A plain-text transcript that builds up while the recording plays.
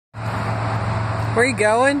Where are you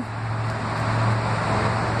going?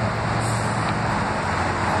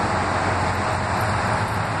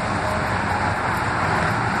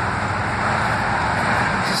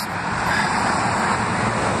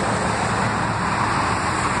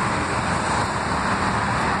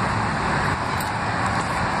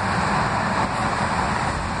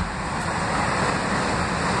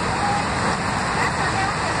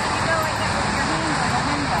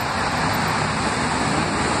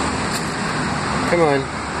 Come on.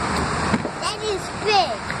 That is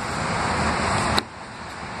big.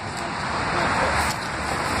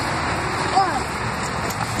 Oh.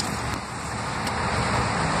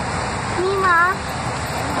 Mima.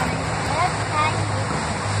 That's tiny.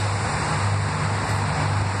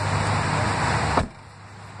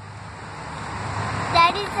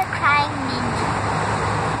 That is a crying ninja.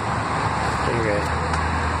 Okay.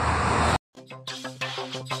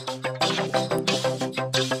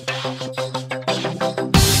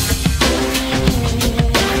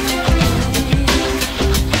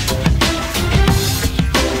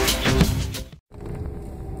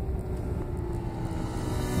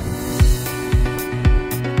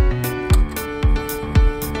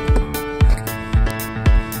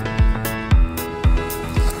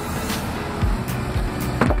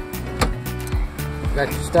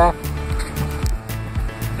 Got your stuff?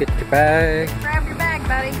 Get your bag. Grab your bag,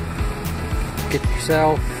 buddy. Get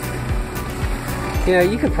yourself. You know,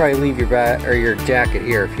 you could probably leave your bag or your jacket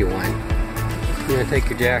here if you want. You want to take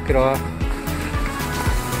your jacket off?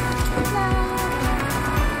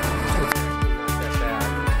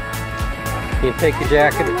 You take your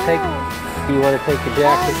jacket. You want to take your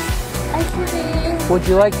jacket? Would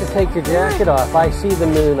you like to take your jacket off? I see the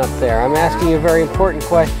moon up there. I'm asking you a very important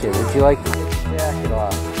question. Would you like to take your jacket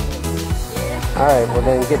off? Alright, well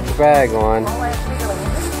then get your bag on.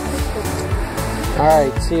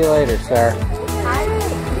 Alright, see you later, sir.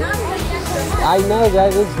 I know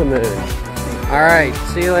that is the moon. Alright,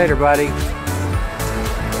 see you later, buddy.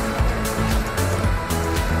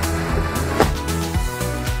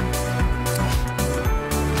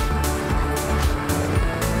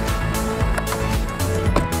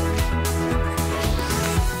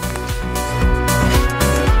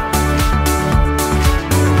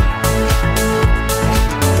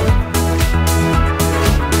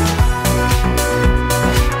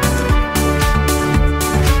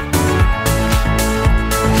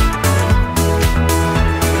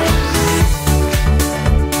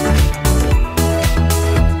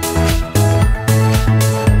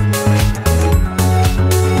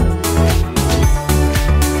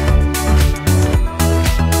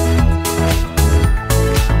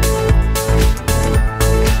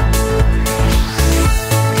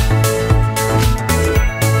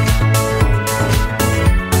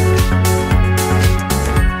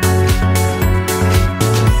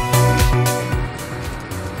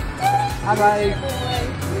 Hi, buddy.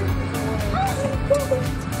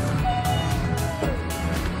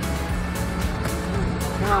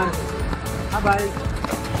 Come on. Hi, buddy.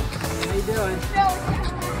 How you doing?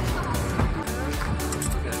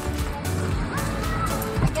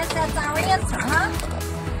 I guess that's our answer, huh?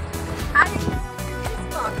 How did you do this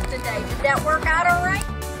box today? Did that work out all right?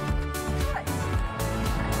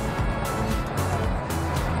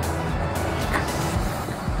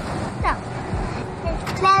 Good.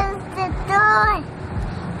 Close the door.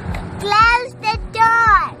 Close the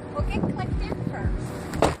door. We'll get clicked in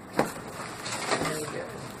first.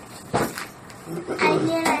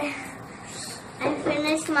 I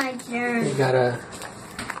finished my journey. You got a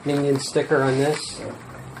Minion sticker on this?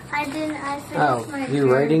 I finished my your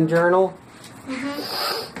writing journal?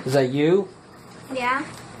 Mm-hmm. Is that you? Yeah.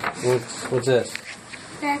 What's this?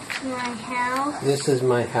 That's my house. This is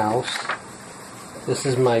my house. This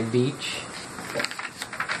is my beach.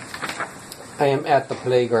 I am at the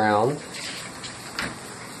playground.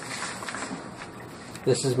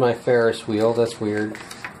 This is my Ferris wheel. That's weird.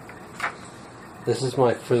 This is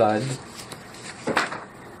my flood.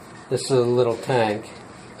 This is a little tank.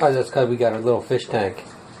 Oh, that's because we got a little fish tank.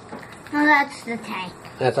 No, that's the tank.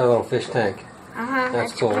 That's our little fish tank.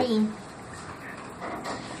 That's cool. green.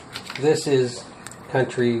 This is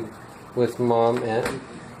country with Mom and...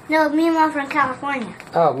 No, me and Mom from California.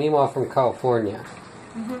 Oh, Mima from California.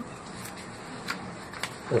 Mm-hmm.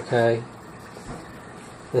 Okay.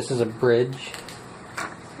 This is a bridge.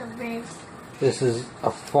 The bridge. This is a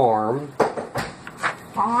farm.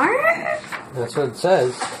 Farm? That's what it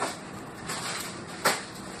says.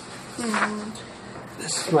 Hmm.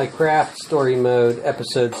 This is my craft story mode,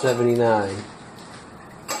 episode 79.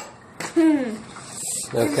 Okay.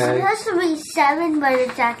 It's Okay? supposed to be 7, but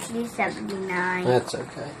it's actually 79. That's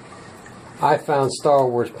okay. I found Star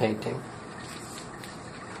Wars painting.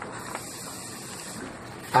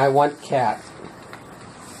 I want cat.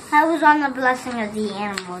 I was on the blessing of the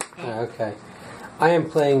animals day. Okay. I am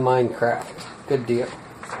playing Minecraft. Good deal.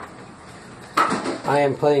 I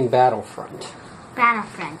am playing Battlefront.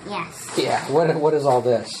 Battlefront, yes. Yeah. What is all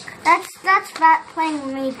this? That's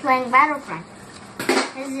me playing Battlefront.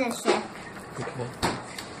 This is it. Okay.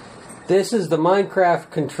 This is the Minecraft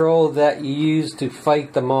control that you use to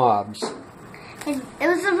fight the mobs. It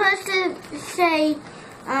was supposed to say,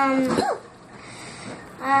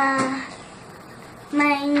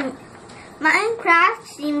 Minecraft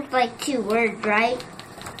seems like 2 words, right?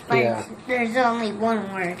 But Yeah. there's only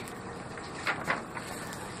 1 word.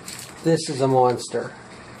 This is a monster.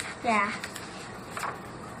 Yeah.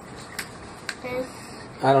 This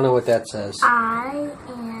I don't know what that says. I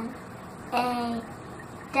am a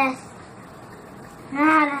death.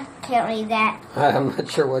 I can't read that. I'm not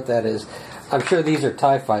sure what that is. I'm sure these are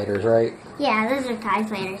TIE fighters, right? Yeah, those are TIE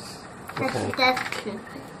fighters. Okay. That's true.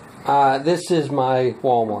 This is my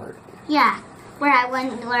Walmart. Yeah, where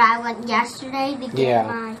I went yesterday to get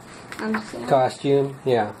my sandwich. Costume.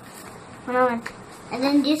 Yeah. When I went, and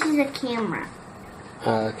then this is a camera.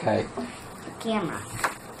 Okay. A camera.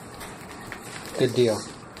 Good deal.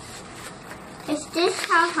 Is this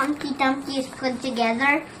how Humpty Dumpty is put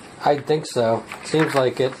together? I think so. Seems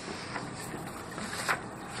like it.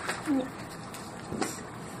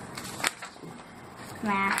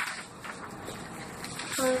 Nah.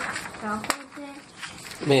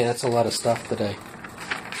 Man, that's a lot of stuff today.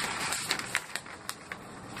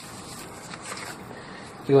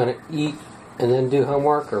 Do you want to eat and then do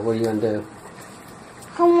homework, or what do you want to do?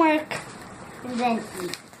 Homework and then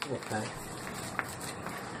eat. Okay.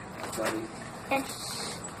 Buddy,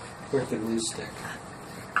 It's, where's the glue stick?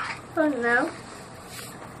 oh no.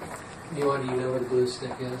 Do you know where the glue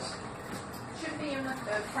stick is? Should be in the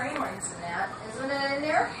crayons in that. Isn't it in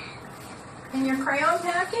there? In your crayon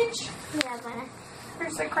package? Yeah, but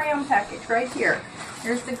Here's the crayon package right here.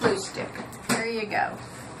 Here's the glue stick. There you go.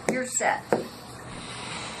 You're set.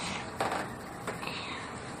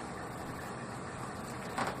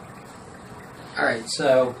 Alright,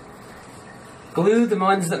 so glue the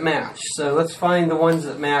ones that match. So let's find the ones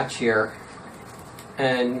that match here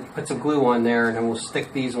and put some glue on there, and then we'll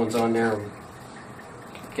stick these ones on there and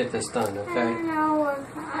get this done, I okay? don't know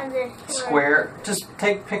how this works. Square, just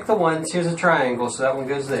pick the ones. Here's a triangle, so that one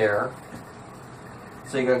goes there.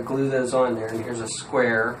 So you gotta glue those on there, and here's a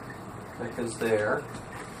square that goes there.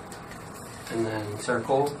 And then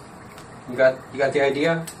circle. You got the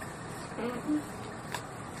idea? Mm-hmm.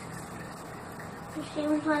 It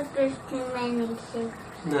seems like there's too many shapes.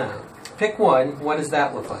 No. Pick one. What does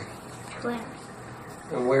that look like? Squares.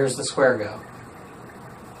 And where's the square go?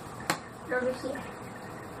 Over here.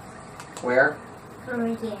 Where? Over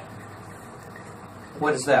here.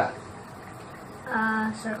 What is that?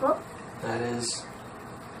 Circle. That is...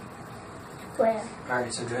 Square.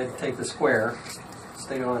 Alright, so go ahead and take the square.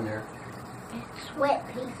 Stick it on there. It's wet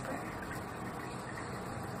paper.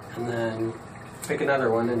 And then pick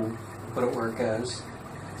another one and put it where it goes.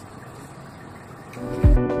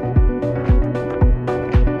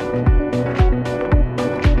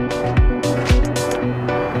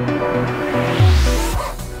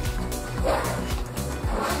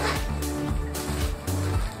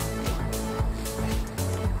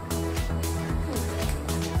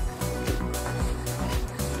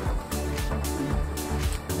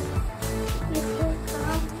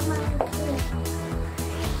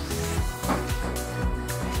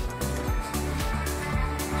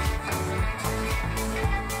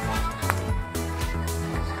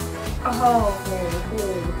 Oh,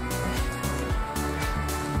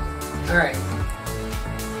 Alright.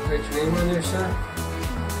 Write your name on there, sir?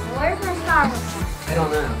 where's my Star Wars? I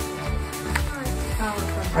don't know. Star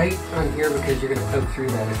Wars. Right on here, because you're going to poke through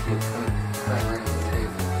that if you poke right on the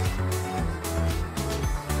table.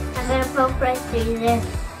 I'm gonna poke right through this.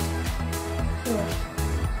 Here.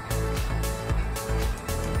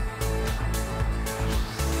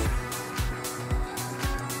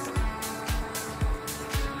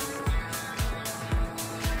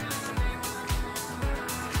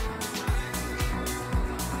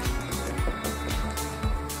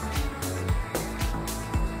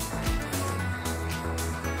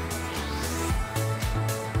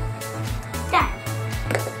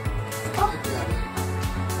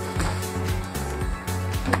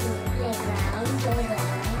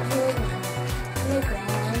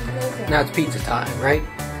 Now it's pizza time, right?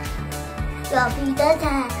 Your pizza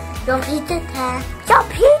time. Your pizza time. Your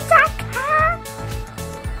pizza time.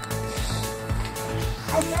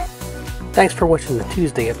 I just Thanks for watching the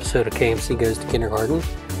Tuesday episode of KMC Goes to Kindergarten.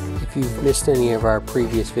 If you've missed any of our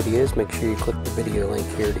previous videos, make sure you click the video link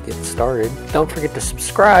here to get started. Don't forget to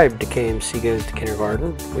subscribe to KMC Goes to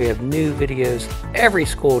Kindergarten. We have new videos every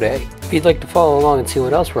school day. If you'd like to follow along and see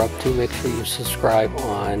what else we're up to, make sure you subscribe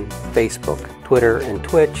on Facebook, Twitter, and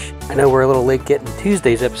Twitch. I know we're a little late getting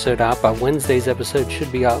Tuesday's episode out, but Wednesday's episode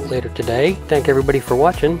should be out later today. Thank everybody for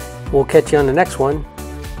watching. We'll catch you on the next one.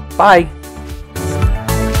 Bye!